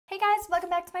guys, welcome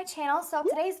back to my channel. So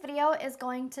today's video is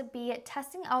going to be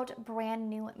testing out brand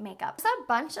new makeup. There's a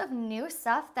bunch of new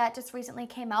stuff that just recently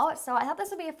came out, so I thought this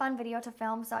would be a fun video to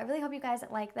film, so I really hope you guys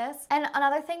like this. And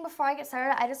another thing before I get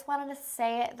started, I just wanted to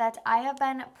say that I have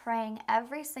been praying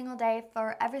every single day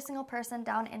for every single person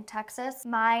down in Texas.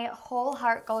 My whole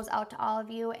heart goes out to all of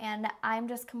you, and I'm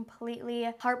just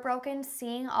completely heartbroken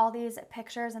seeing all these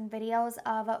pictures and videos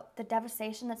of the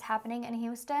devastation that's happening in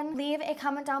Houston. Leave a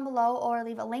comment down below or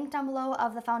leave a link down below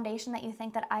of the foundation that you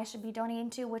think that I should be donating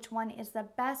to, which one is the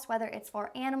best, whether it's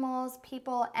for animals,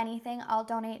 people, anything. I'll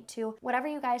donate to whatever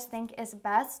you guys think is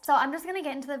best. So I'm just gonna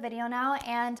get into the video now,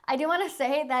 and I do want to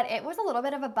say that it was a little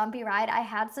bit of a bumpy ride. I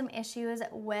had some issues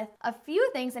with a few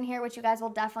things in here, which you guys will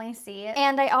definitely see.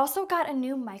 And I also got a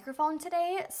new microphone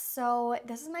today, so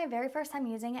this is my very first time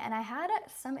using it, and I had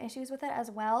some issues with it as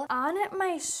well. On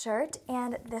my shirt,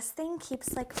 and this thing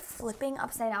keeps like flipping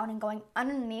upside down and going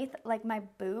underneath like my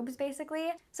boobs basically.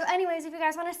 So anyways, if you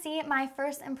guys want to see my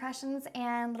first impressions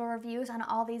and little reviews on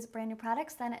all these brand new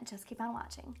products, then just keep on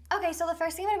watching. Okay, so the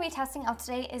first thing I'm going to be testing out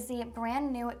today is the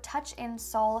brand new Touch in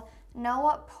Sol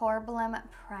No Poreblem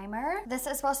Primer. This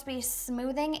is supposed to be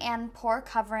smoothing and pore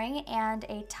covering and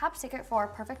a top secret for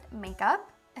perfect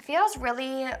makeup. It feels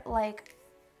really like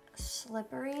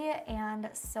slippery and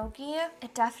silky.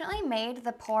 It definitely made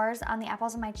the pores on the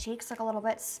apples of my cheeks look a little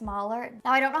bit smaller.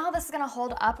 Now I don't know how this is gonna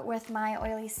hold up with my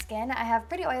oily skin. I have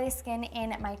pretty oily skin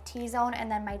in my T-zone,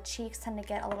 and then my cheeks tend to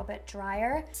get a little bit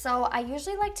drier. So I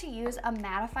usually like to use a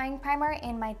mattifying primer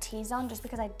in my T-zone just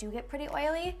because I do get pretty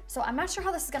oily. So I'm not sure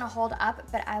how this is gonna hold up,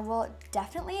 but I will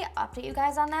definitely update you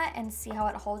guys on that and see how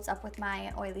it holds up with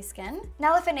my oily skin.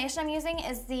 Now the foundation I'm using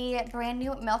is the brand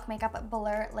new Milk Makeup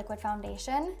Blur Liquid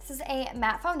Foundation. This is a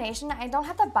matte foundation. I don't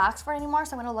have the box for it anymore,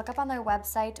 so I'm gonna look up on their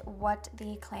website what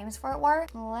the claims for it were.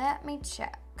 Let me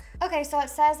check. Okay, so it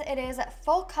says it is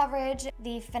full coverage,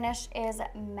 the finish is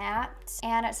matte,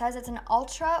 and it says it's an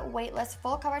ultra weightless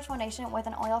full coverage foundation with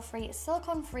an oil-free,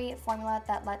 silicone-free formula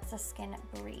that lets the skin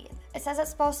breathe. It says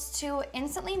it's supposed to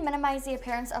instantly minimize the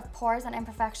appearance of pores and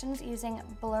imperfections using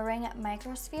blurring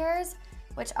microspheres,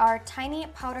 which are tiny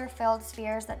powder-filled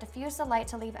spheres that diffuse the light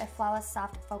to leave a flawless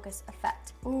soft focus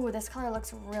effect. Ooh, this color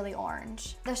looks really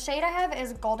orange. The shade I have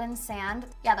is Golden Sand.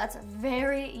 Yeah, that's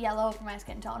very yellow for my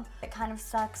skin tone. It kind of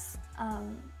sucks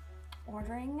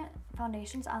ordering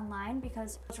foundations online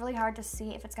because it's really hard to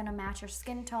see if it's gonna match your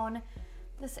skin tone.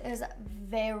 This is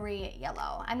very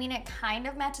yellow. I mean, it kind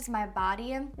of matches my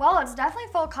body. Well, it's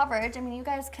definitely full coverage. I mean, you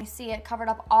guys can see it covered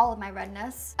up all of my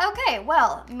redness. Okay,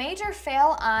 well, major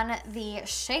fail on the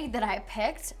shade that I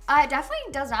picked. It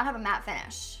definitely does not have a matte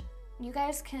finish. You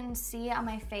guys can see on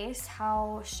my face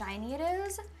how shiny it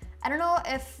is. I don't know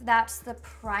if that's the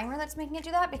primer that's making it do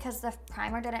that, because the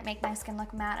primer didn't make my skin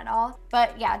look matte at all.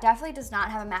 But yeah, definitely does not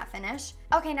have a matte finish.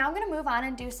 Okay, now I'm gonna move on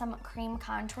and do some cream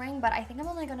contouring, but I think I'm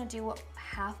only gonna do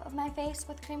half of my face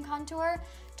with cream contour,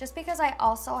 just because I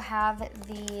also have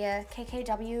the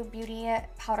KKW Beauty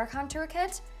Powder Contour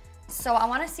Kit. So I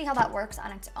want to see how that works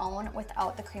on its own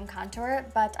without the cream contour,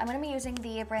 but I'm going to be using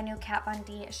the brand new Kat Von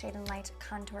D Shade and Light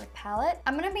Contour Palette.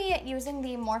 I'm going to be using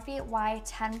the Morphe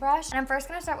Y10 brush, and I'm first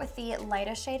going to start with the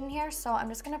lightest shade in here, so I'm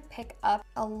just going to pick up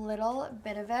a little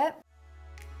bit of it.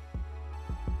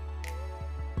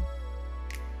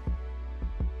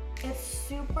 It's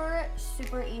super,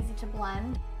 super easy to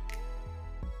blend.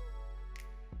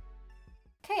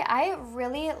 Okay, I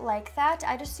really like that.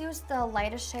 I just used the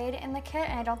lightest shade in the kit,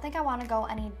 and I don't think I want to go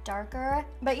any darker.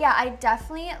 But yeah, I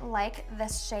definitely like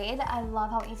this shade. I love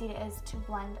how easy it is to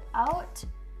blend out.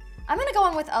 I'm going to go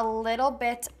in with a little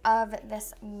bit of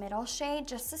this middle shade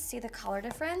just to see the color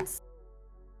difference.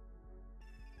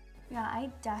 Yeah, I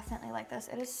definitely like this.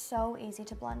 It is so easy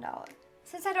to blend out.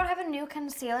 Since I don't have a new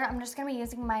concealer, I'm just going to be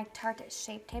using my Tarte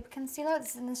Shape Tape Concealer.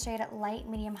 This is in the shade Light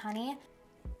Medium Honey.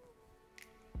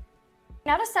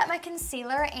 Now to set my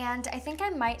concealer, and I think I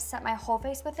might set my whole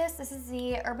face with this. This is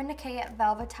the Urban Decay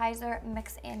Velvetizer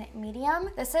Mix in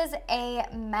Medium. This is a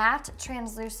matte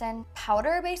translucent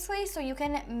powder basically, so you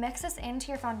can mix this into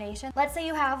your foundation. Let's say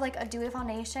you have like a dewy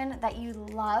foundation that you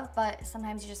love, but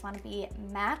sometimes you just want to be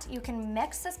matte. You can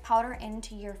mix this powder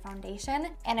into your foundation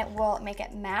and it will make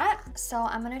it matte. So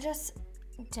I'm gonna just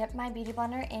dip my beauty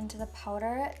blender into the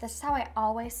powder. This is how I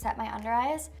always set my under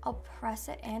eyes. I'll press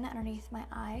it in underneath my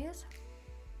eyes.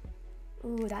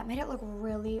 Ooh, that made it look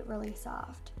really, really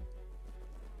soft.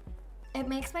 It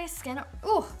makes my skin,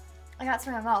 ooh, I got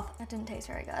some in my mouth. That didn't taste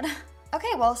very good.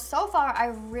 Okay, well, so far I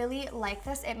really like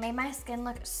this. It made my skin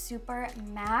look super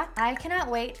matte. I cannot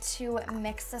wait to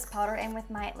mix this powder in with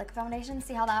my liquid foundation,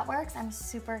 see how that works. I'm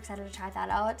super excited to try that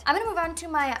out. I'm gonna move on to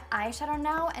my eyeshadow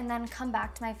now and then come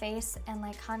back to my face and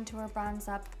like contour, bronze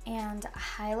up, and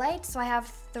highlight. So I have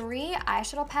 3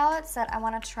 eyeshadow palettes that I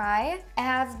wanna try. I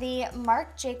have the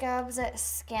Marc Jacobs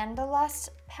Scandalust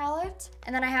palette,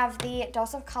 and then I have the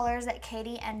Dose of Colors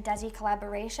Katy and Desi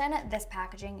collaboration. This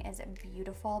packaging is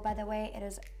beautiful, by the way. It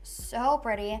is so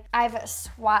pretty. I've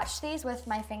swatched these with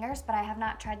my fingers, but I have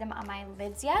not tried them on my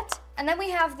lids yet. And then we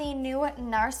have the new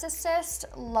Narsissist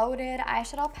Loaded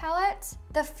eyeshadow palette.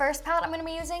 The first palette I'm gonna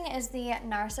be using is the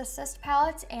Narsissist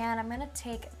palette, and I'm gonna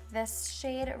take this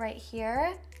shade right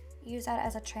here, use that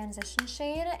as a transition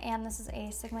shade, and this is a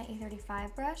Sigma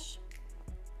E35 brush.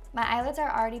 My eyelids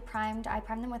are already primed. I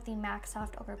primed them with the MAC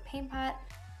Soft Ochre Paint Pot.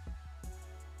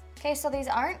 Okay, so these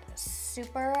aren't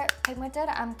super pigmented.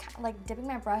 I'm like dipping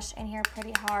my brush in here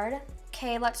pretty hard.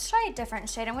 Okay, let's try a different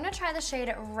shade. I'm gonna try the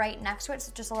shade right next to it.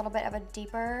 It's just a little bit of a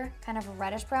deeper kind of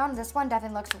reddish brown. This one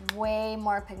definitely looks way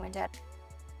more pigmented.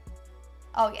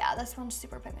 Oh yeah, this one's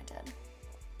super pigmented.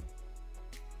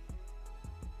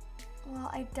 Well,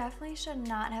 I definitely should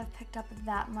not have picked up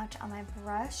that much on my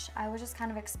brush. I was just kind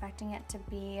of expecting it to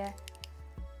be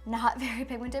not very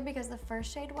pigmented because the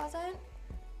first shade wasn't.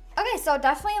 Okay, so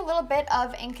definitely a little bit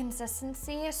of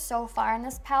inconsistency so far in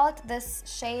this palette. This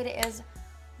shade is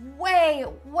way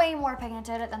more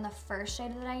pigmented than the first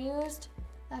shade that I used.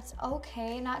 That's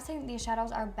okay. Not saying these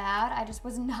shadows are bad. I just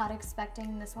was not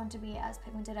expecting this one to be as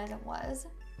pigmented as it was.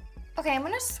 Okay, I'm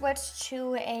gonna switch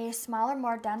to a smaller,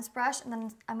 more dense brush, and then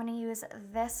I'm gonna use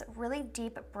this really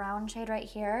deep brown shade right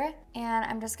here. And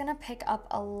I'm just gonna pick up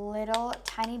a little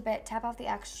tiny bit, tap off the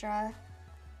extra.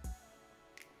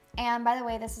 And by the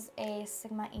way, this is a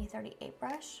Sigma E38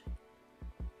 brush.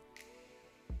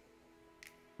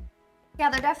 Yeah,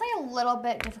 they're definitely a little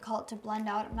bit difficult to blend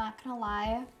out, I'm not gonna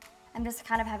lie. I'm just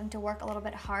kind of having to work a little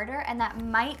bit harder, and that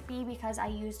might be because I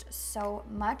used so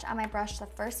much on my brush the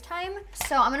first time.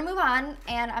 So I'm gonna move on,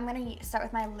 and I'm gonna start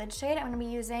with my lid shade. I'm gonna be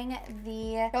using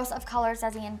the Dose of Colors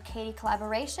Desi and Katy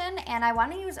collaboration, and I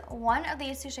wanna use one of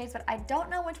these 2 shades, but I don't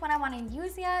know which one I wanna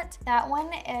use yet. That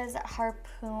one is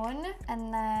Harpoon,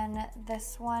 and then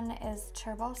this one is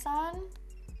Turbo Sun.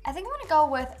 I think I'm gonna go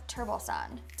with Turbo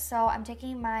Sun. So I'm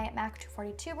taking my MAC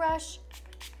 242 brush,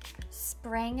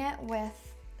 spraying it with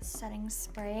setting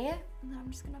spray, and then I'm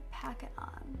just gonna pack it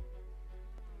on.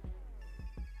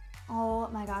 Oh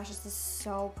my gosh, this is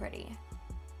so pretty.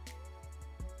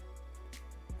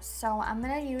 So I'm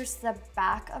gonna use the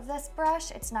back of this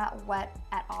brush. It's not wet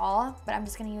at all, but I'm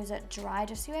just gonna use it dry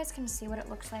just so you guys can see what it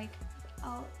looks like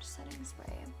without setting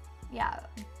spray. Yeah,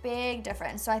 big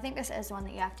difference. So I think this is one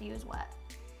that you have to use wet.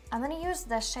 I'm gonna use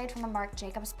this shade from the Marc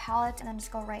Jacobs palette and then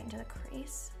just go right into the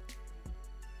crease.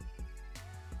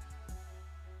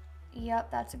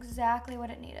 Yep, that's exactly what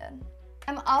it needed.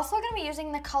 I'm also gonna be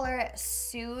using the color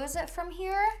Suze from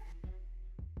here.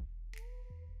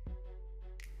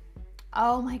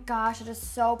 Oh my gosh, it is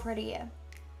so pretty.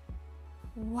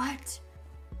 What?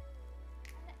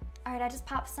 All right, I just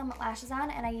popped some lashes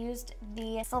on and I used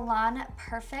the Salon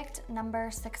Perfect number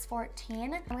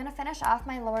 614. I'm gonna finish off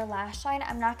my lower lash line.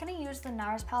 I'm not gonna use the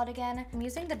Nars palette again. I'm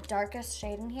using the darkest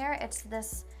shade in here. It's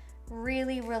this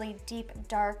really deep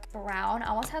dark brown,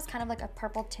 almost has kind of like a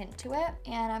purple tint to it.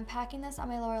 And I'm packing this on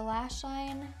my lower lash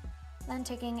line, then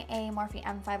taking a Morphe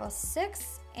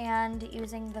M506 and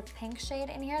using the pink shade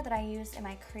in here that I used in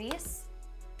my crease.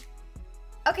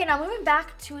 Okay, now moving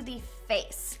back to the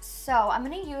face. So I'm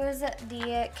gonna use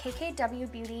the KKW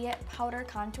Beauty Powder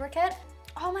Contour Kit.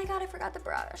 Oh my God, I forgot the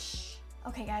brush.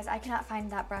 Okay guys, I cannot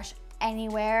find that brush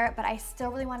anywhere, but I still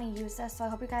really want to use this, so I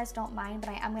hope you guys don't mind, but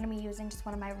I am going to be using just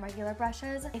one of my regular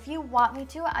brushes. If you want me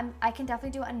to, I can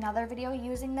definitely do another video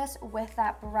using this with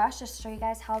that brush, just to show you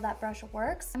guys how that brush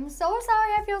works. I'm so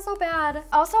sorry, I feel so bad.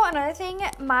 Also, another thing,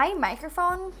 my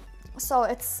microphone, so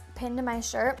it's pinned to my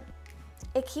shirt,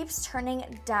 it keeps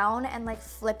turning down and like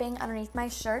flipping underneath my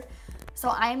shirt. So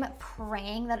I'm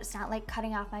praying that it's not like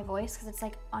cutting off my voice because it's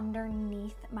like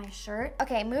underneath my shirt.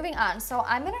 Okay, moving on. So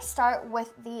I'm gonna start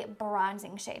with the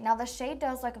bronzing shade. Now the shade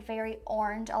does look very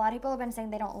orange. A lot of people have been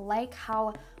saying they don't like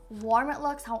how warm it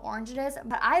looks, how orange it is,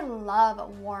 but I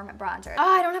love warm bronzers.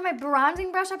 Oh, I don't have my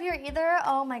bronzing brush up here either.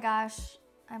 Oh my gosh,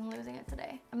 I'm losing it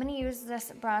today. I'm gonna use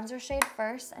this bronzer shade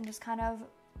first and just kind of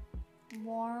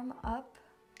warm up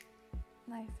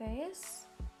my face.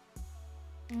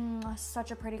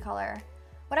 Such a pretty color.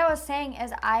 What I was saying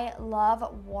is I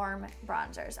love warm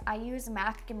bronzers. I use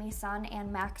MAC Gimme Sun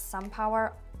and MAC Sun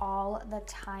Power all the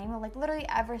time, like literally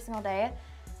every single day.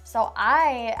 So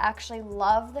I actually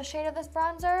love the shade of this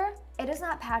bronzer. It is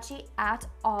not patchy at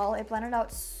all. It blended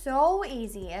out so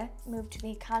easy. Move to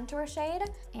the contour shade,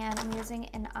 and I'm using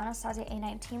an Anastasia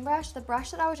A19 brush. The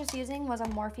brush that I was just using was a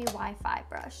Morphe Y5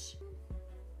 brush.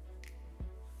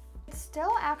 It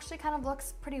still actually kind of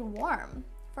looks pretty warm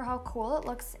for how cool it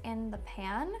looks in the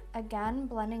pan. Again,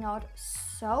 blending out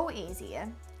so easy.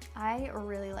 I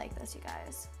really like this, you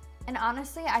guys. And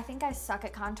honestly, I think I suck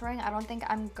at contouring. I don't think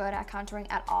I'm good at contouring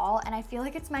at all. And I feel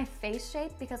like it's my face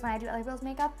shape because when I do other people's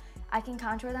makeup, I can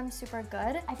contour them super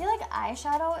good. I feel like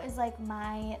eyeshadow is like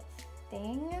my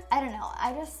thing. I don't know.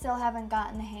 I just still haven't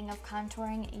gotten the hang of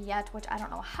contouring yet, which I don't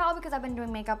know how because I've been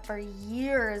doing makeup for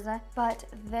years. But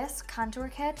this contour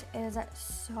kit is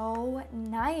so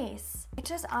nice. It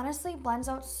just honestly blends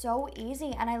out so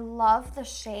easy, and I love the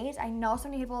shades. I know so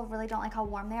many people really don't like how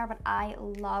warm they are, but I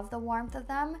love the warmth of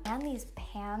them. And these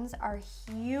pans are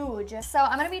huge. So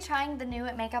I'm gonna be trying the new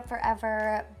Makeup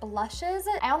Forever blushes.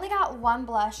 I only got one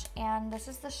blush, and this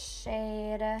is the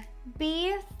shade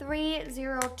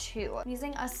B302. I'm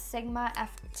using a Sigma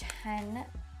F10.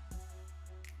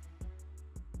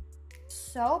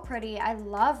 So pretty. I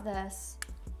love this.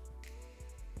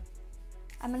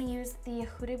 I'm gonna use the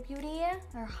Huda Beauty,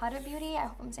 or Huda Beauty, I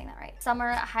hope I'm saying that right,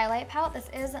 Summer Highlight Palette. This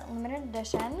is limited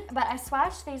edition, but I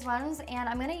swatched these ones, and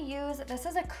I'm gonna use, this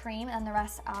is a cream and the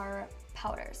rest are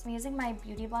powders. I'm using my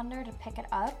Beauty Blender to pick it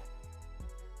up.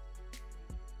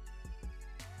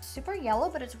 Super yellow,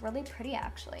 but it's really pretty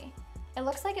actually. It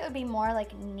looks like it would be more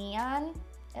like neon.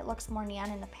 It looks more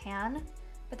neon in the pan.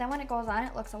 But then when it goes on,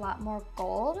 it looks a lot more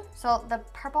gold. So the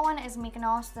purple one is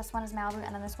Mykonos, this one is Malibu,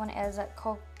 and then this one is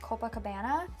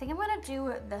Copacabana. I think I'm gonna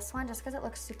do this one just because it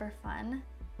looks super fun.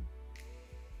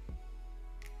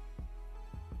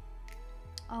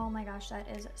 Oh my gosh, that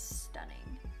is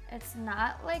stunning. It's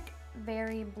not like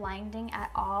very blinding at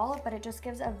all, but it just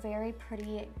gives a very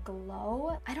pretty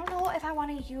glow. I don't know if I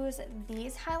want to use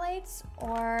these highlights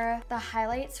or the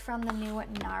highlights from the new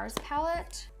Nars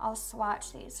palette. I'll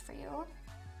swatch these for you.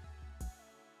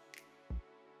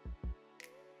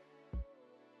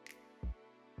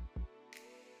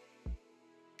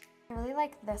 I really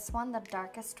like this one, the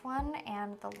darkest one,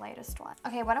 and the lightest one.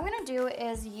 Okay, what I'm gonna do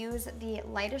is use the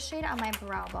lightest shade on my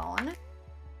brow bone.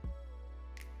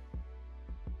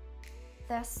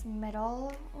 This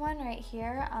middle one right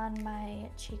here on my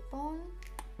cheekbone.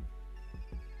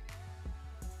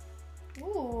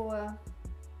 Ooh.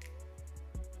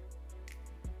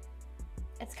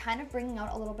 It's kind of bringing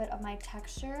out a little bit of my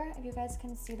texture, if you guys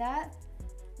can see that.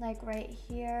 Like right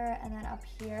here and then up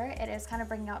here, it is kind of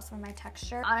bringing out some of my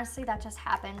texture. Honestly, that just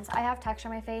happens. I have texture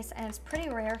on my face, and it's pretty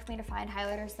rare for me to find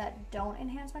highlighters that don't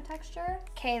enhance my texture.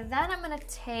 Okay, then I'm gonna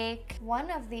take one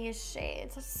of these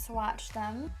shades, let's swatch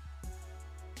them.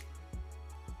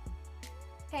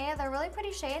 Okay, they're really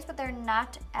pretty shades, but they're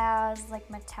not as like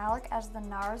metallic as the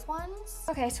Nars ones.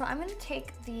 Okay, so I'm gonna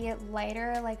take the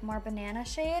lighter, like more banana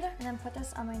shade, and then put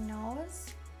this on my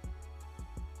nose.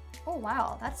 Oh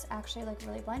wow, that's actually like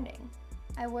really blinding.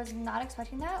 I was not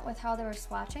expecting that with how they were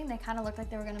swatching. They kind of looked like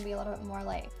they were gonna be a little bit more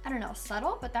like, I don't know,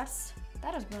 subtle, but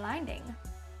that is blinding.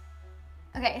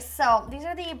 Okay, so these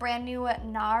are the brand new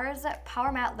Nars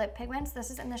Powermatte Lip Pigments. This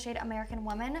is in the shade American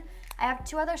Woman. I have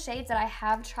two other shades that I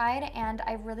have tried, and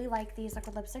I really like these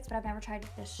liquid lipsticks, but I've never tried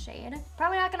this shade.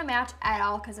 Probably not gonna match at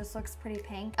all because this looks pretty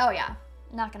pink. Oh yeah,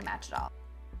 not gonna match at all.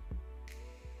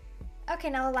 Okay,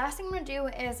 now the last thing I'm gonna do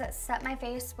is set my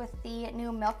face with the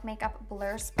new Milk Makeup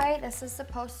Blur Spray. This is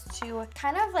supposed to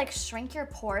kind of like shrink your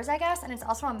pores, I guess, and it's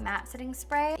also a matte setting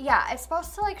spray. Yeah, it's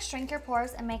supposed to like shrink your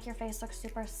pores and make your face look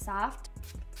super soft.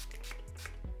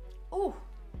 Ooh,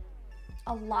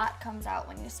 a lot comes out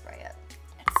when you spray it.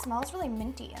 It smells really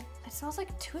minty. It smells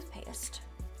like toothpaste.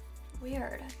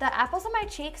 Weird. The apples on my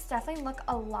cheeks definitely look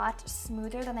a lot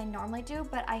smoother than they normally do,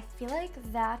 but I feel like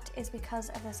that is because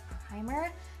of this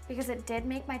primer, because it did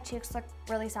make my cheeks look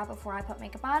really soft before I put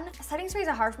makeup on. Setting sprays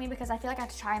are hard for me because I feel like I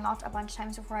have to try them out a bunch of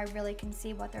times before I really can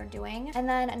see what they're doing. And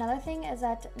then another thing is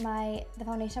that the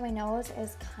foundation on my nose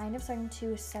is kind of starting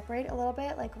to separate a little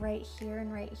bit, like right here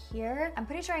and right here. I'm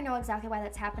pretty sure I know exactly why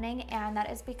that's happening, and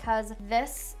that is because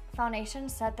this foundation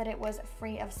said that it was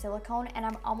free of silicone, and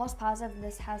I'm almost positive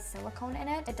this has silicone in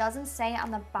it. It doesn't say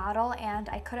on the bottle, and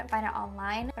I couldn't find it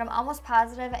online, but I'm almost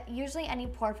positive. Usually any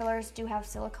pore fillers do have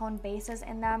silicone bases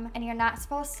in them, and you're not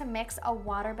supposed to mix a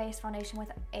water-based foundation with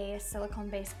a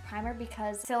silicone-based primer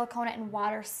because silicone and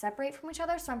water separate from each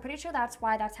other, so I'm pretty sure that's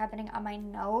why that's happening on my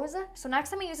nose. So next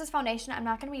time I use this foundation, I'm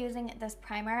not going to be using this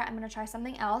primer. I'm going to try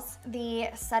something else. The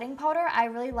setting powder I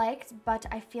really liked, but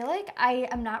I feel like I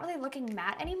am not really looking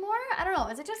matte anymore. I don't know,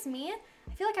 is it just me?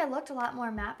 I feel feel like I looked a lot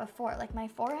more matte before. Like my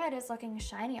forehead is looking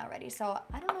shiny already, so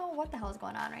I don't know what the hell is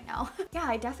going on right now. Yeah,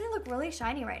 I definitely look really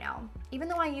shiny right now. Even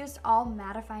though I used all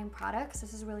mattifying products,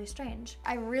 this is really strange.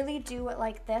 I really do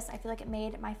like this. I feel like it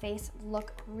made my face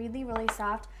look really, really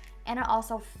soft, and it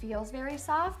also feels very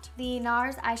soft. The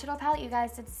Nars eyeshadow palette, you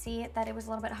guys did see that it was a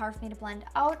little bit hard for me to blend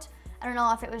out. I don't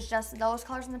know if it was just those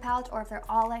colors in the palette or if they're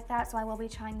all like that, so I will be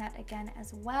trying that again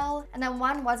as well. And then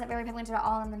one wasn't very pigmented at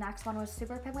all, and the next one was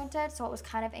super pigmented, so it was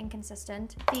kind of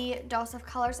inconsistent. The Dose of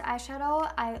Colors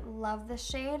eyeshadow, I love this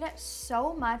shade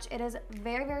so much. It is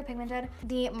very, very pigmented.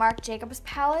 The Marc Jacobs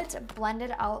palette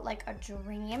blended out like a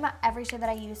dream. Every shade that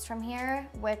I used from here,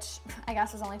 which I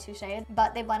guess was only 2 shades,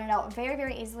 but they blended out very,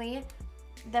 very easily.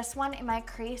 This one in my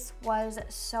crease was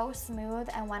so smooth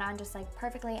and went on just like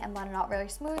perfectly and blended out very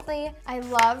smoothly. I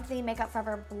love the Makeup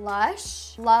Forever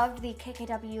blush. Love the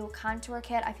KKW contour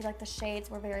kit. I feel like the shades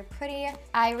were very pretty.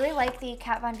 I really like the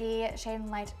Kat Von D Shade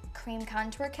and Light Cream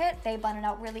Contour Kit. They blended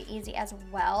out really easy as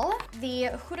well.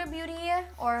 The Huda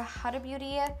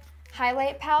Beauty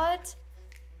highlight palette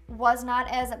was not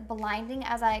as blinding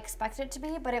as I expected it to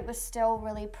be, but it was still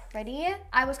really pretty.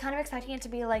 I was kind of expecting it to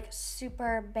be like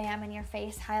super bam in your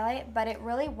face highlight, but it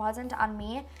really wasn't on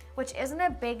me, which isn't a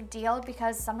big deal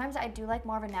because sometimes I do like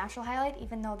more of a natural highlight,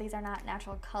 even though these are not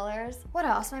natural colors. What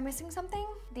else? Am I missing something?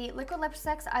 The liquid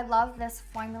lipsticks, I love this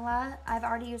formula. I've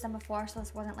already used them before, so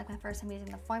this wasn't like my first time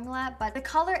using the formula, but the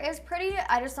color is pretty.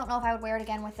 I just don't know if I would wear it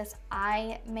again with this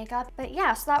eye makeup. But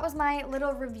yeah, so that was my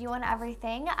little review on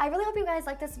everything. I really hope you guys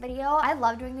like this video. I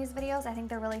love doing these videos. I think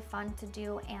they're really fun to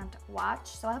do and watch,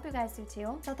 so I hope you guys do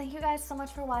too. So thank you guys so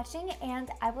much for watching,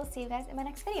 and I will see you guys in my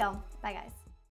next video. Bye guys.